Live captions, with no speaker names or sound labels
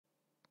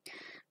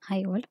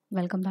Hi all,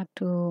 welcome back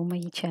to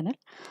my channel.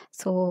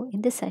 So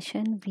in this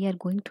session, we are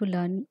going to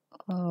learn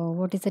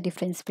what is the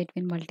difference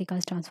between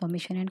multicast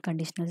transformation and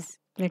conditional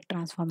split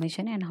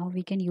transformation, and how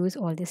we can use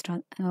all this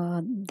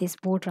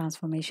both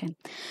transformation.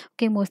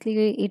 Okay,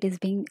 mostly it is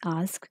being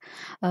asked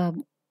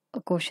a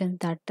question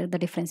that the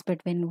difference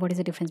between what is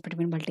the difference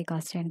between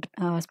multicast and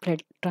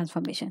split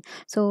transformation.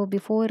 So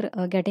before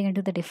getting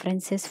into the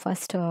differences,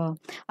 first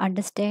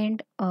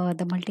understand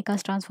the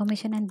multicast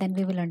transformation, and then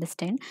we will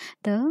understand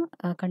the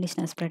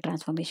conditional split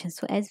transformation.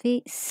 So as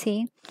we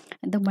say,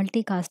 the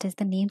multicast, as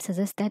the name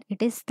suggests, that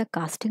it is the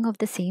casting of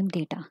the same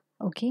data.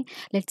 Okay,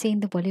 let's say in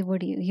the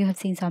Bollywood, you have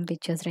seen some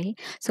pictures, right?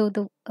 So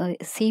the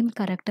same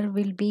character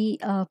will be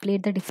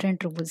played the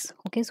different roles.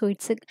 Okay, so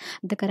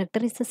the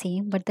character is the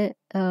same, but the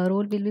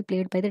role will be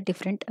played by the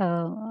different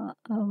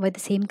by the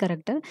same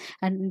character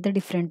and the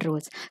different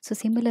roles. So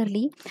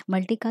similarly,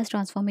 multicast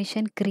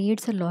transformation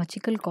creates a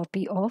logical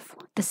copy of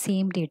the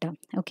same data.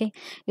 Okay,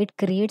 it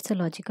creates a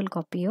logical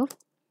copy of,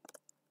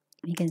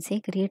 we can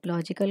say, create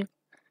logical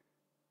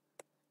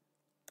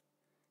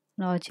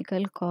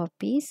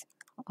copies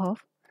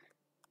of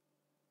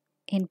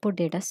input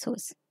data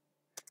source.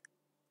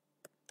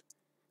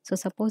 So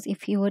suppose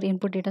if your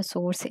input data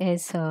source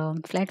is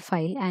flat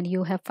file, and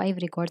you have 5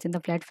 records in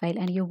the flat file,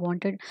 and you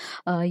want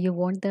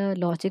the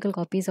logical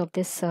copies of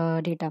this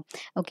data.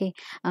 Okay,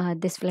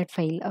 this flat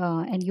file,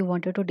 and you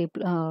wanted to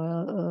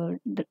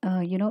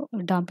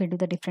dump into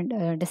the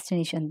different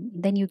destination.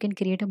 Then you can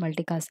create a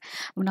multicast.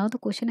 Now the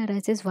question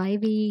arises, why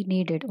we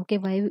need it? Okay,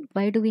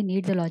 why do we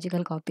need the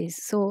logical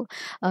copies? So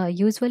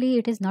usually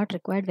it is not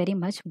required very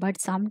much,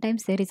 but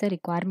sometimes there is a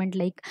requirement.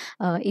 Like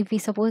if we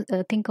suppose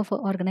think of an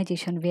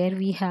organization where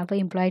we have a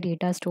employee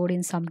data stored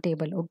in some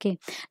table. Okay,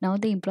 now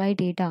the employee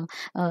data,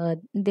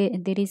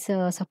 there is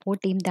a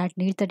support team that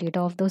needs the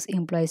data of those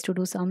employees to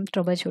do some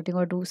troubleshooting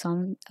or do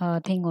some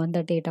thing on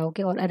the data.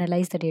 Okay, or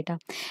analyze the data.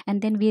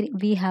 And then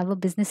we have a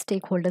business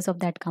stakeholders of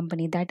that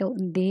company that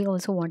they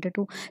also wanted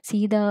to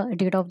see the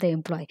data of the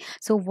employee.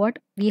 So what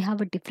we have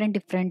a different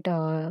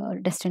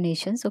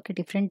destinations. Okay,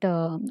 different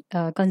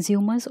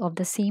consumers of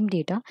the same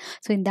data.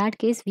 So in that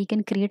case, we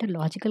can create a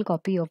logical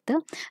copy of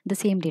the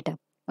same data.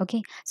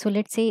 Okay, so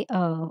let's say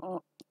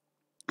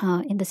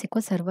in the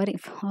SQL Server,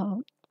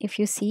 if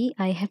you see,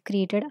 I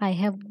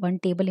have one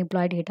table,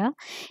 employee data.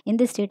 In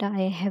this data,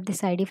 I have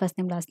this ID, first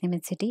name, last name,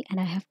 and city,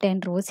 and I have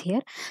 10 rows here.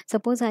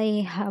 Suppose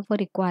I have a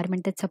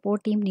requirement that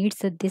support team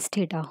needs this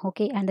data.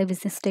 Okay, and the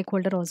business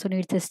stakeholder also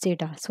needs this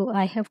data. So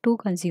I have two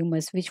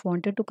consumers which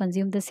wanted to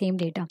consume the same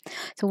data.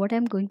 So what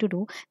I'm going to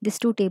do, these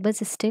two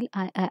tables is still,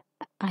 I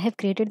have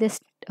created this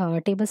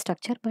table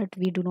structure, but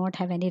we do not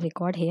have any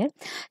record here.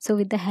 So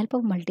with the help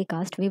of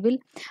multicast, we will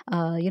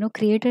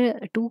create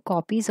two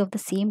copies of the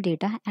same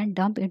data and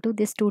dump into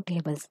these two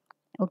tables.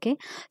 Okay,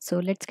 so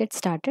let's get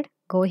started.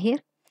 Go here.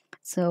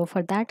 So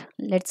for that,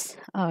 let's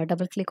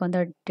double click on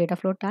the data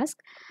flow task.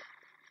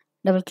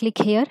 Double click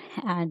here,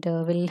 and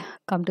we'll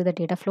come to the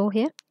data flow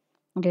here,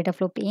 data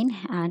flow pane,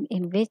 and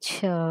in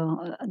which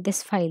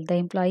this file, the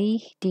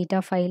employee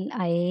data file,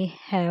 I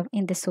have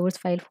in the source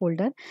file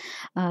folder.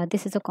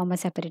 This is a comma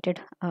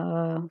separated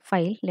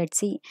file. Let's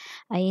see,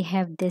 I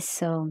have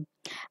this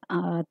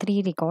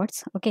 3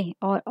 records. Okay,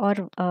 or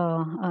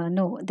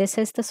no, this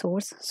is the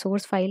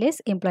source file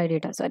is employee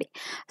data, sorry.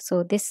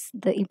 So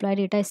the employee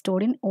data is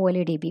stored in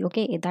OLEDB.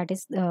 Okay,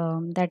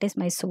 that is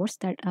my source.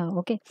 That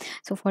okay,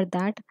 so for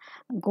that,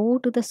 go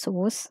to the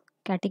source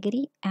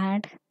category,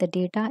 and the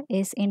data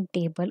is in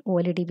table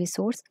OLEDB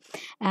source,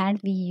 and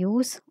we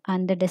use,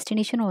 and the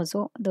destination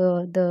also,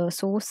 the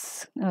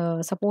source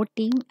support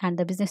team and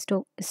the business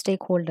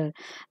stakeholder,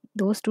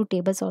 those two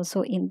tables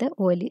also in the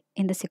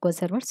in the SQL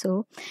Server.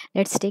 So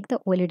let's take the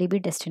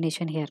OLEDB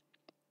destination here.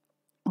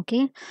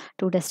 Okay,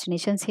 two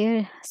destinations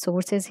here,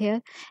 sources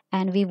here,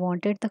 and we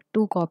wanted the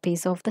two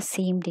copies of the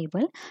same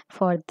table.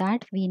 For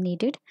that, we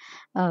needed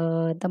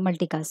the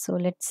multicast. So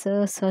let's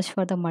search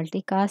for the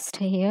multicast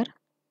here.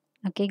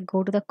 Okay,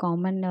 go to the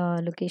common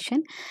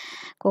location,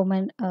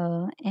 common,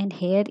 and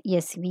here,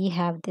 yes, we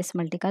have this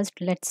multicast.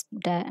 Let's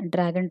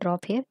drag and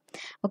drop here.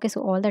 Okay, so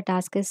all the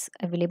task is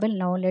available.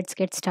 Now let's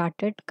get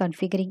started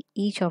configuring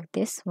each of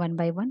this one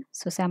by one.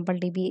 So sample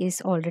db is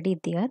already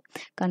there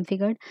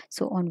configured.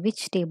 So on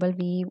which table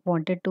we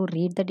wanted to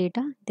read the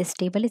data, this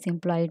table is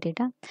employee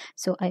data.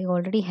 So I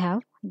already have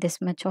this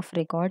much of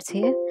records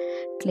here.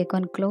 Click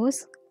on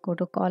close, go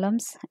to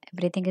columns,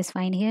 everything is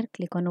fine here.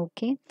 Click on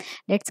OK.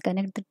 Let's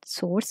connect the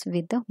source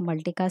with the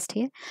multicast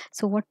here.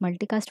 So what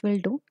multicast will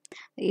do,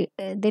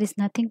 there is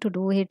nothing to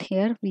do it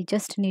here. We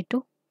just need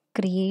to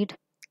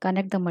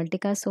connect the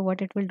multicast. So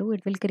what it will do,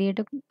 it will create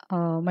a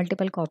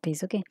multiple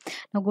copies. Okay,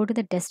 now go to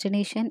the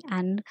destination,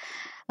 and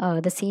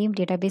the same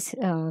database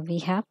we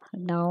have.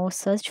 Now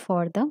search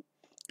for the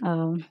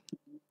um,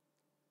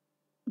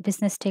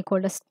 business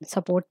stakeholder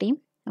support team.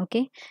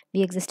 Okay,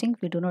 v existing,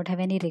 we do not have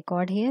any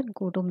record here.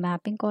 Go to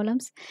mapping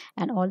columns,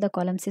 and all the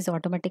columns is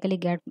automatically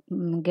get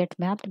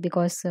mapped,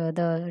 because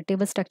the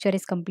table structure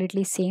is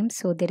completely same,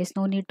 so there is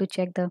no need to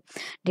check the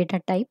data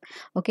type.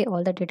 Okay,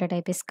 all the data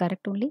type is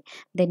correct only.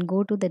 Then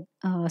go to the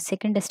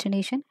second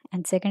destination,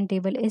 and second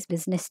table is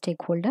business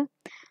stakeholder.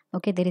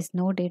 Okay, there is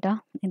no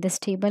data in this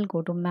table.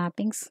 Go to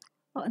mappings.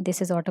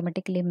 This is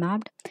automatically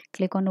mapped.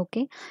 Click on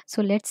OK.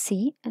 So let's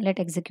see, let's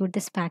execute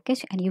this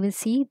package, and you will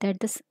see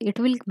that this, it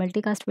will,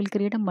 multicast will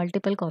create a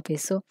multiple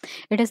copies. So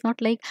it is not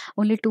like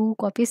only two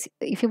copies.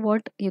 If you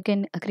want, you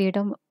can create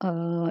a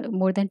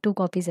more than two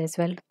copies as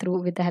well,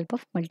 through with the help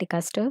of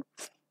multicaster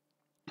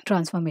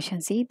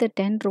transformation. See, the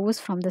 10 rows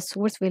from the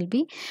source will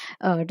be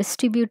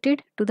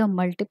distributed to the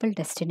multiple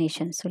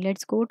destinations. So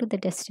let's go to the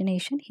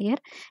destination here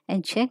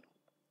and check.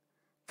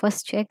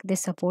 First check the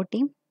support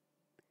team.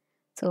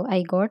 So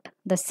I got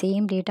the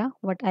same data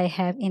what I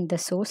have in the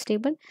source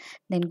table.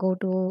 Then go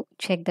to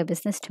check the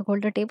business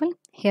stakeholder table.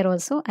 Here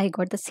also I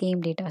got the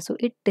same data. So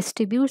it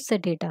distributes the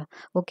data.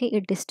 Okay,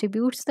 it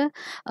distributes the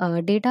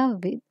data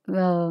with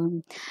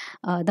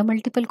the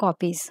multiple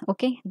copies.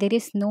 Okay, there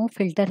is no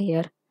filter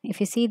here. If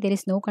you see, there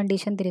is no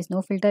condition, there is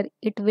no filter.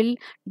 It will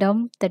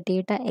dump the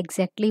data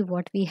exactly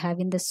what we have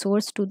in the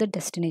source to the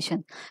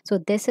destination. So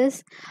this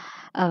is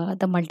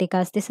the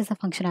multicast. This is the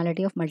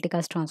functionality of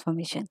multicast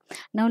transformation.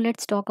 Now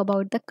let's talk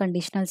about the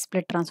conditional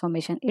split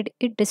transformation.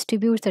 It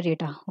distributes the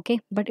data, okay,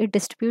 but it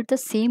distributes the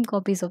same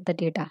copies of the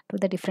data to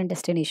the different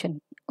destination.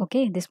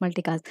 Okay, this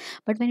multicast.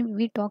 But when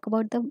we talk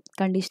about the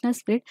conditional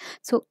split,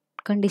 so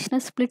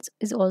conditional splits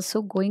is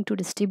also going to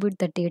distribute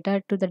the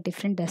data to the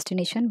different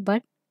destination,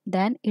 but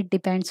then it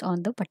depends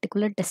on the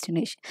particular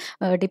destination,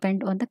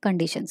 depend on the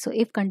condition. So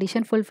if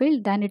condition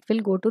fulfilled, then it will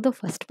go to the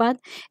first path.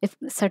 If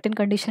certain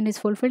condition is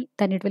fulfilled,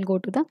 then it will go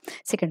to the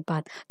second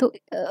path. So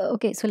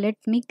okay, so let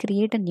me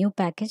create a new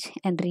package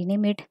and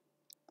rename it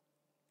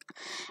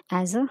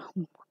as a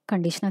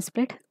conditional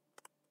split.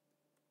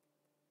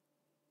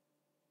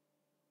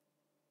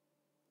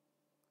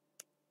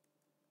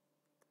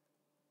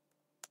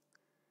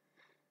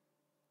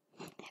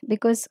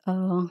 Because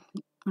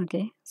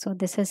okay, so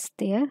this is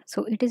there,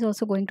 so it is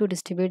also going to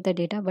distribute the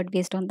data, but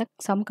based on the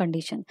some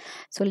condition.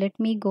 So let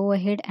me go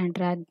ahead and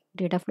drag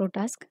data flow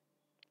task.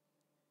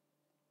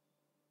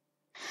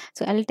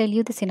 So I'll tell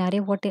you the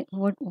scenario,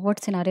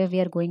 what scenario we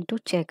are going to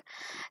check.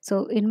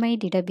 So in my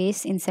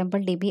database in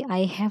sample db,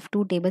 I have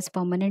two tables,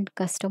 permanent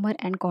customer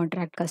and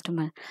contract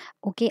customer.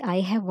 Okay, I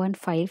have one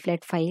file,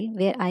 flat file,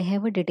 where I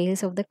have a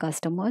details of the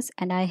customers,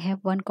 and I have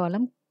one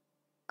column,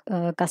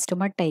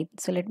 customer type.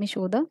 So let me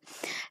show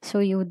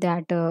you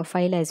that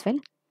file as well.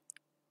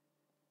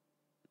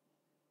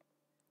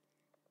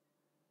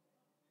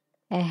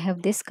 I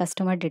have this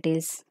customer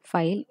details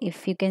file,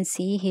 if you can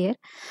see here.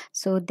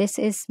 So this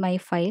is my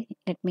file.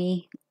 Let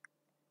me,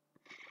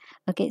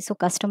 okay, so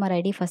customer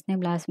id, first name,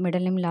 last,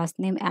 middle name, last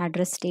name,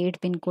 address, state,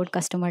 pin code,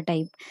 customer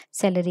type,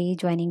 salary,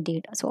 joining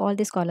date. So all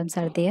these columns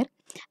are there,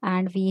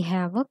 and we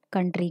have a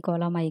country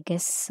column, I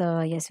guess.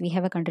 Yes, we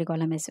have a country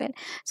column as well.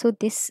 So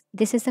this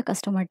is the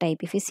customer type.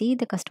 If you see,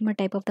 the customer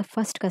type of the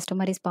first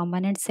customer is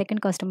permanent,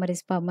 second customer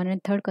is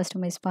permanent, third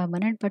customer is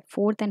permanent, but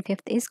fourth and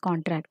fifth is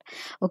contract.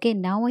 Okay,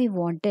 now I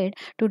wanted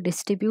to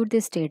distribute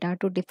this data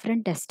to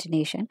different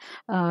destination,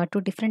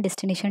 to different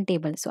destination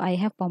table. So I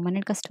have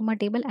permanent customer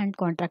table and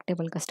contract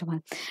table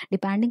customer,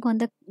 depending on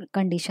the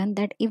condition,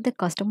 that if the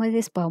customer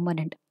is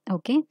permanent,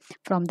 okay,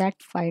 from that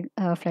file,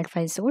 flat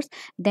file source,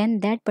 then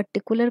that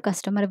particular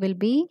customer will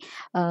be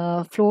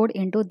flowed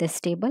into this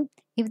table.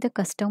 If the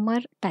customer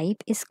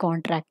type is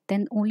contract,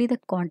 then only the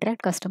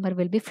contract customer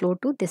will be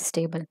flowed to this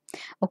table.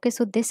 Okay,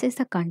 so this is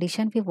the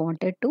condition we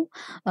wanted to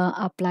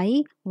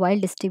apply while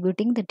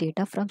distributing the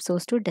data from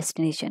source to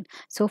destination.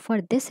 So for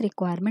this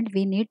requirement,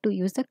 we need to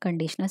use the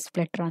conditional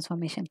split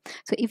transformation.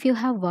 So if you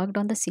have worked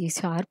on the C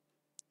sharp,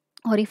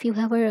 or if you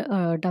have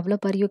a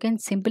developer, you can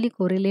simply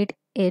correlate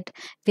it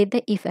with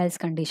the if else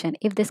condition.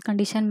 If this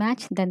condition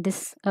match, then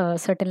this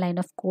certain line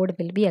of code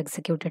will be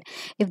executed.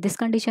 If this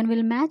condition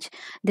will match,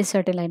 this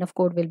certain line of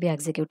code will be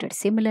executed.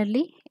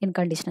 Similarly, in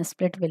conditional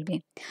split will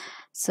be.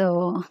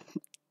 So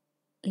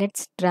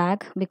let's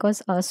drag,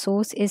 because our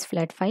source is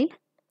flat file.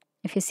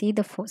 If you see,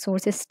 the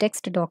source is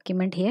text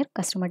document here,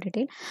 customer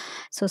detail.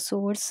 So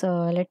source,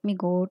 let me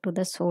go to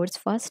the source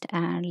first,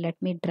 and let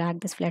me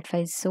drag this flat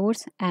file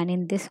source, and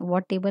in this,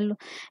 what table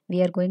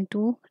we are going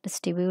to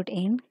distribute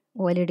in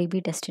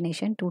OLEDB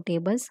destination, two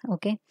tables.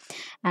 Okay,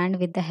 and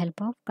with the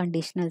help of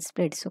conditional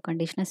split. So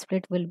conditional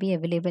split will be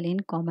available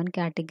in common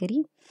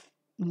category,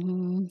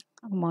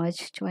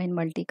 merge, join,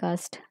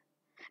 multicast,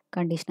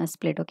 conditional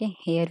split. Okay,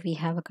 here we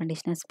have a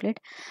conditional split.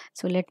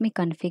 So let me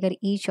configure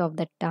each of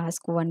the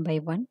task one by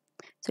one.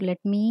 So let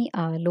me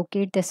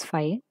locate this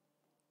file,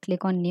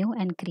 click on new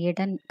and create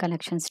a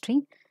connection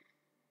string.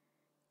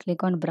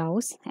 Click on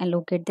browse and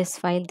locate this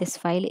file. This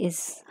file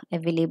is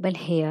available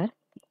here.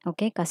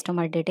 Okay,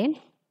 customer detail.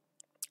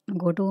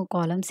 Go to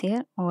columns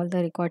here, all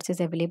the records is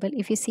available.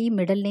 If you see,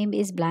 middle name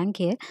is blank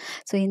here,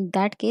 so in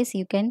that case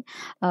you can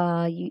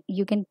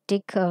you can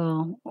tick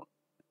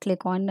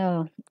click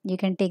on you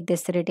can take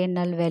this retain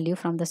null value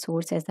from the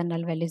source as the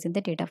null values in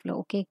the data flow.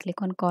 Okay,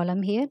 click on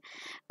column here,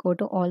 go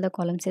to all the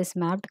columns is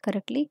mapped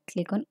correctly,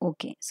 click on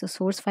OK. So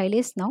source file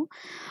is now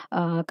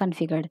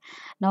configured.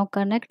 Now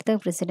connect the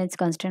precedence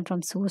constraint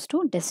from source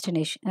to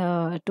destination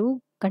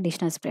to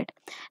conditional split.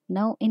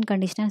 Now in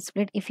conditional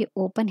split, if you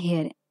open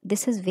here,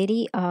 this is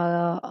very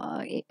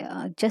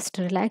just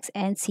relax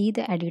and see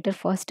the editor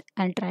first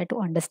and try to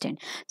understand.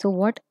 So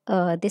what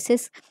this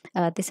is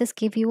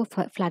give you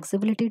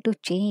flexibility to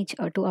change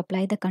or to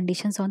apply the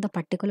conditions on the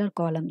particular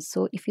columns.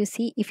 So if you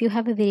see, if you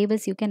have a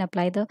variables, you can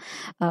apply the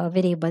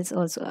variables,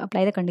 also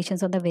apply the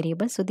conditions on the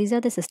variables. So these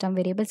are the system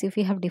variables. If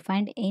you have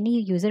defined any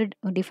user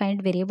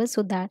defined variables,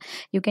 so that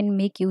you can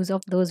make use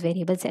of those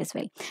variables as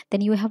well.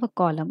 Then you have a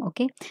column.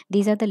 Okay,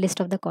 these are the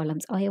list of the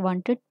columns. I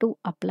wanted to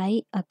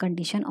apply a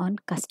condition on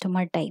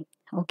customer type.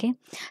 Okay,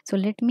 so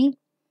let me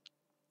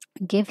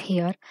give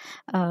here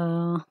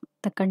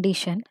the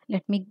condition.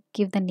 Let me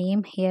give the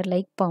name here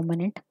like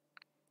permanent.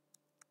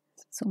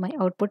 So my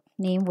output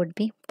name would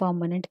be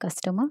permanent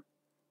customer,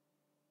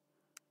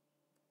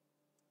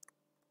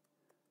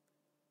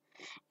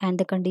 and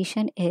the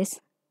condition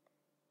is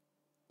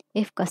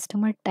if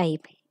customer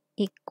type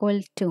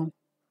equal to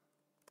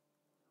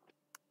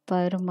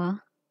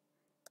permanent.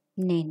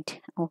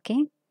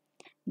 Okay,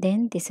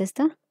 then this is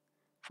the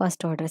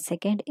first order.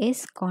 Second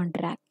is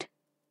contract.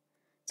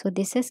 So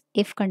this is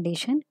if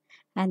condition,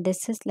 and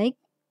this is like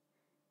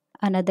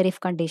another if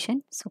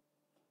condition. So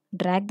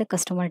drag the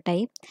customer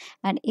type,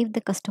 and if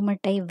the customer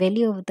type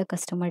value of the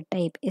customer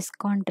type is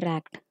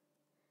contract,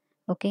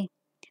 okay,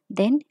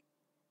 then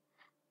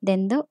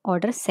the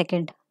order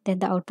second, then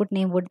the output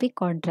name would be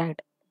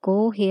contract.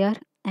 Go here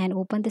and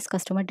open this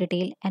customer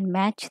detail and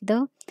match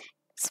the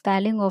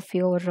spelling of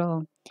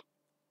your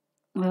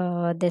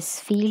this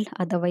field,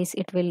 otherwise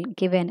it will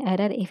give an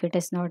error if it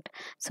is not.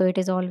 So it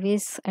is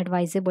always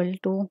advisable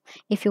to,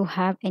 if you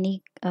have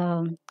any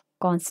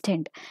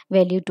constant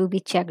value to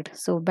be checked,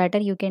 so better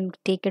you can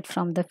take it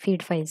from the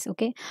feed files.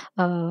 Okay,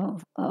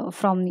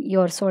 from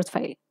your source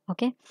file.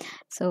 Okay,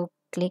 so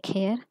click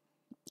here,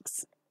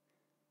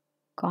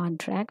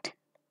 contract,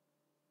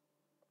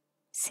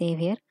 save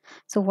here.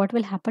 So what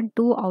will happen,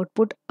 two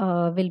output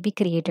will be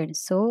created.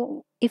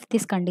 So if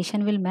this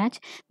condition will match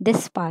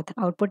this path,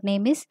 output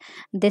name is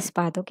this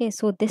path. Okay,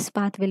 so this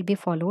path will be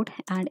followed,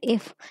 and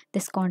if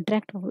this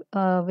contract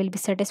will be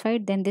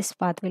satisfied, then this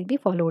path will be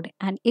followed.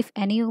 And if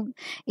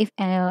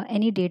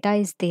any data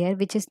is there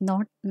which is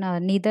not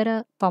neither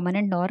a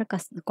permanent nor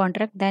a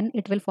contract, then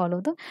it will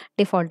follow the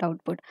default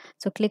output.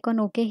 So click on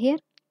OK here.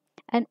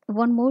 And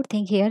one more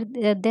thing here,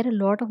 there are a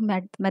lot of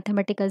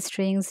mathematical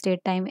strings,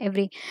 date time,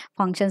 every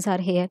functions are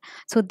here.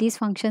 So these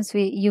functions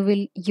you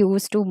will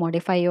use to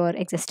modify your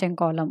existing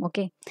column,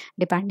 okay,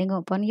 depending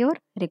upon your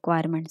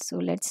requirements. So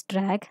let's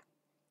drag,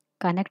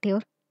 connect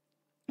here.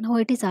 Now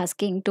it is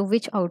asking to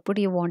which output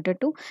you wanted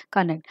to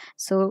connect.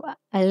 So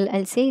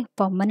I'll say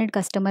permanent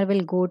customer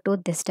will go to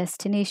this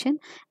destination,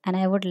 and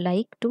I would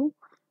like to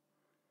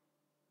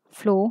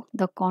flow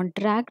the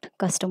contract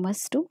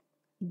customers to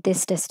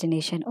this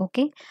destination.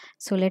 Okay,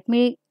 so let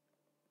me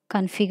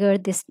configure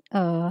this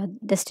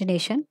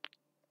destination.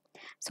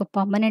 So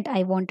permanent,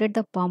 I wanted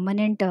the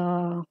permanent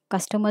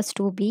customers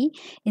to be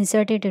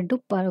inserted into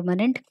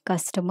permanent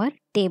customer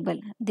table.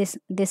 This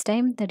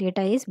time the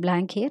data is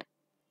blank here,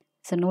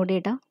 so no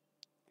data.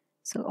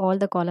 So all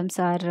the columns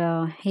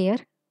are here.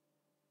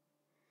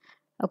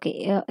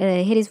 Okay,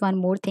 here is one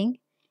more thing.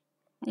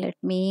 Let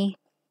me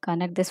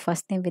connect this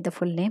first name with the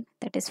full name.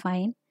 That is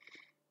fine.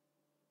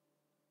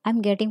 I'm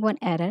getting one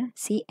error.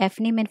 See, F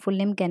name and full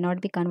name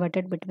cannot be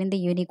converted between the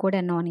Unicode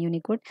and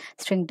non-Unicode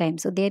string time.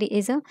 So there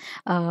is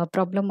a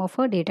problem of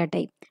a data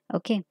type.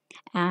 Okay,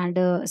 and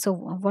so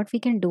what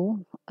we can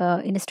do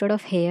instead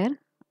of here,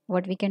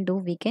 what we can do,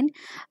 we can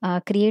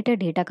create a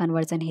data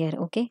conversion here.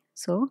 Okay,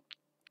 so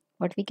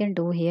what we can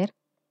do here,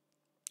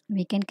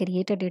 we can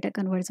create a data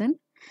conversion,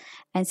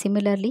 and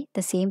similarly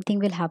the same thing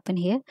will happen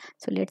here.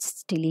 So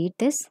let's delete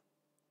this.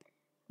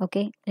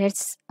 Okay,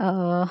 let's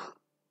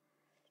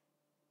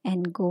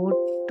and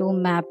go to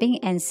mapping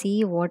and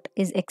see what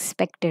is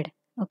expected.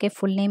 Okay,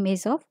 full name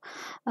is of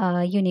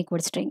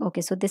Unicode string.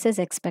 Okay, so this is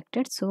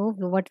expected. So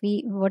what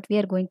we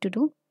are going to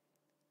do,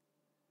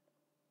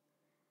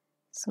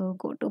 so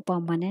go to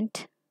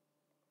permanent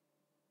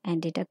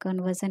and data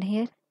conversion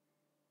here,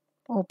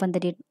 open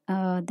the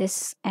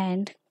this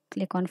and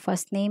click on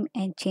first name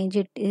and change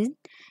it in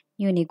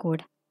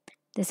Unicode.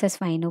 This is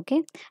fine.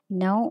 Okay,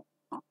 now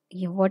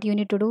what you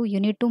need to do,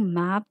 you need to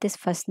map this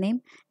first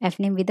name F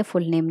name with the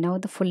full name. Now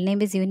the full name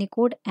is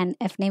Unicode and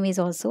F name is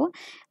also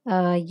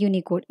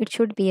Unicode. It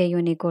should be a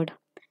Unicode.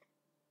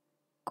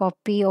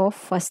 Copy of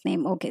first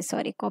name, okay,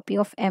 sorry, copy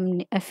of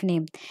F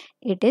name,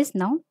 it is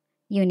now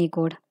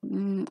Unicode.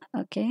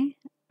 Okay,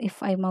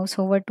 if I mouse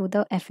over to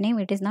the F name,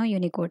 it is now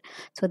Unicode.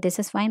 So this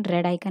is fine,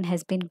 red icon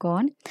has been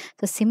gone.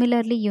 So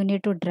similarly you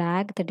need to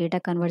drag the data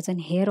conversion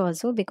here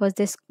also, because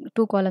this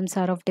two columns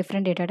are of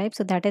different data types,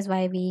 so that is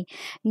why we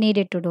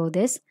needed to do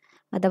this.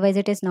 otherwise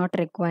it is not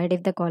required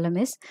if the column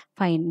is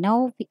fine.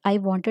 Now I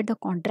wanted the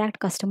contract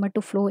customer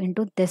to flow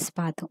into this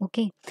path,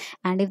 okay,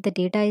 and if the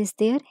data is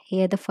there,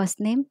 here the first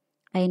name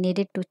I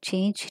needed to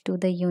change to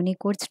the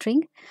Unicode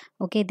string.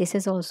 Okay, this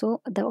is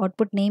also the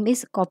output name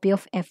is copy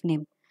of f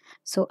name,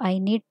 so I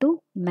need to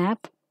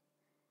map,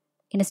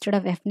 instead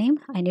of f name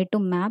I need to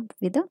map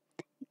with a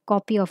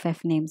copy of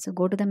f name. So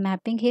go to the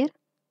mapping here.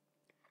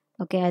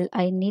 Okay,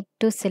 I need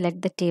to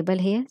select the table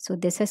here. So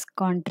this is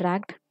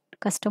contract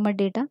customer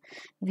data,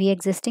 v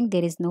existing,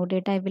 there is no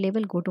data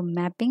available. Go to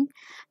mapping.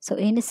 So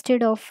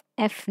instead of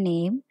f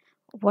name,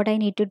 what I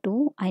need to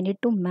do, I need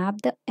to map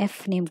the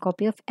f name,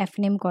 copy of f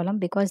name column,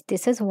 because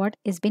this is what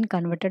is been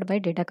converted by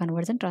data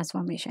conversion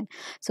transformation.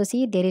 So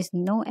see, there is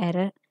no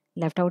error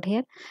left out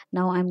here.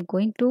 Now I'm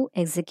going to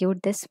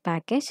execute this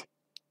package.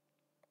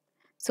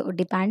 So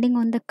depending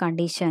on the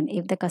condition,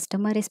 if the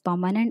customer is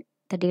permanent,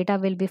 the data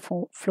will be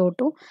flow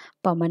to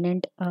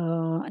permanent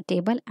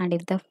table, and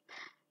if the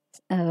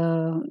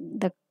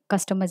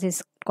customers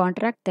is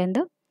contract, then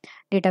the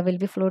data will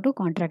be flow to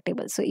contract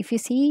table. So if you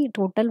see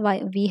total,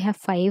 we have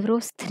 5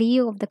 rows, 3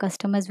 of the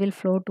customers will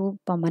flow to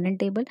permanent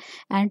table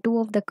and 2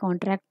 of the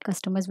contract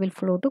customers will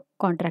flow to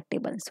contract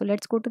table. So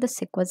let's go to the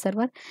SQL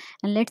Server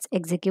and let's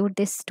execute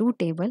this to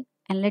table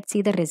and let's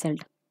see the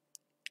result.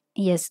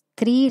 Yes,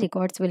 3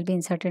 records will be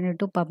inserted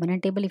into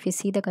permanent table. If you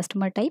see the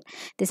customer type,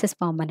 this is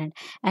permanent,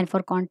 and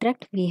for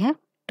contract we have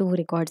 2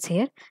 records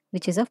here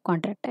which is of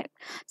contract type.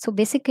 So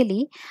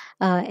basically,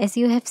 as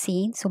you have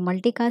seen, so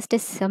multicast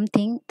is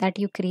something that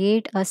you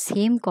create a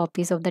same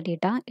copies of the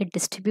data, it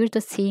distributes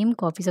the same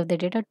copies of the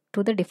data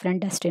to the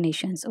different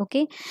destinations,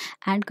 okay,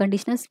 and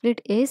conditional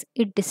split is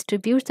it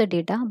distributes the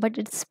data but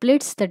it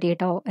splits the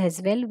data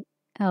as well,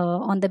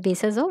 on the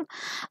basis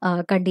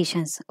of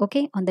conditions,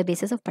 okay, on the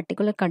basis of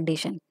particular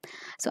condition.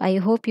 So I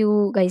hope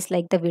you guys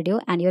like the video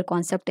and your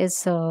concept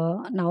is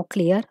now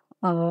clear.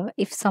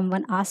 If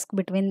someone asks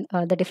between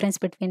the difference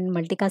between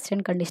multicast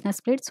and conditional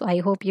split, so I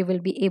hope you will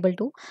be able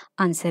to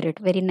answer it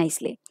very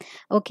nicely.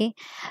 Okay,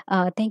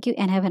 thank you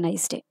and have a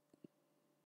nice day.